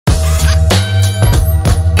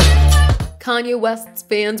Kanye West's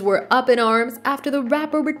fans were up in arms after the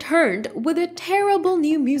rapper returned with a terrible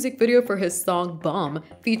new music video for his song Bomb,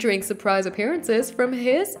 featuring surprise appearances from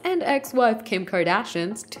his and ex-wife Kim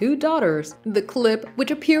Kardashian's two daughters. The clip,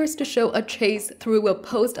 which appears to show a chase through a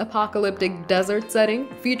post-apocalyptic desert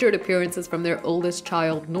setting, featured appearances from their oldest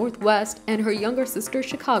child, Northwest, and her younger sister,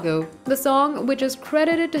 Chicago. The song, which is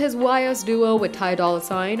credited to his YS duo with Ty Dolla,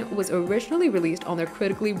 was originally released on their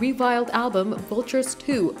critically reviled album Vultures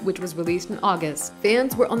 2, which was released in August.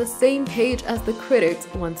 Fans were on the same page as the critics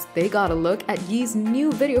once they got a look at Ye's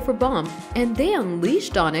new video for Bomb, and they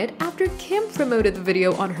unleashed on it after Kim promoted the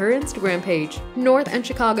video on her Instagram page. North and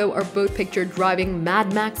Chicago are both pictured driving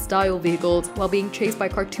Mad Max-style vehicles while being chased by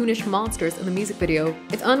cartoonish monsters in the music video.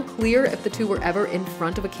 It's unclear if the two were ever in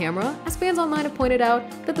front of a camera, as fans online have pointed out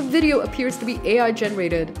that the video appears to be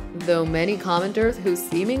AI-generated, though many commenters who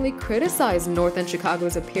seemingly criticized North and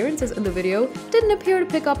Chicago's appearances in the video didn't appear to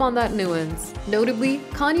pick up on that nuance. Notably,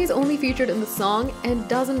 Kanye is only featured in the song and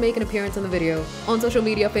doesn't make an appearance in the video. On social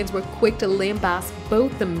media, fans were quick to lambast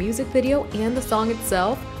both the music video and the song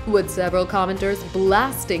itself, with several commenters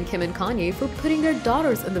blasting Kim and Kanye for putting their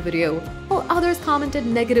daughters in the video, while others commented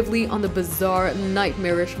negatively on the bizarre,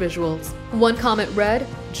 nightmarish visuals. One comment read,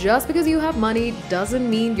 "Just because you have money doesn't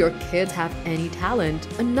mean your kids have any talent."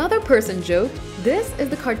 Another person joked, "This is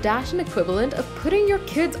the Kardashian equivalent of putting your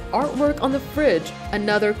kids' artwork on the fridge."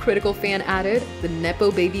 Another critical fan added, "The nepo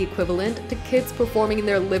baby equivalent to kids performing in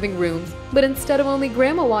their living rooms, but instead of only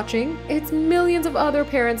grandma watching, it's millions of other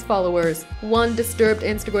parents' followers." One disturbed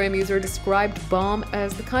Instagram user described Bomb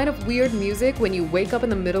as the kind of weird music when you wake up in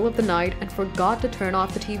the middle of the night and forgot to turn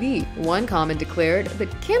off the TV. One comment declared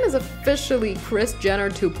that Kim is officially Kris Jenner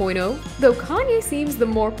 2.0, though Kanye seems the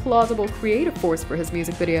more plausible creative force for his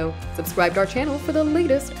music video. Subscribe to our channel for the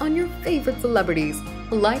latest on your favorite celebrities.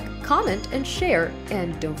 Like, comment, and share,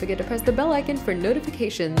 and don't forget to press the bell icon for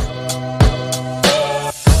notifications.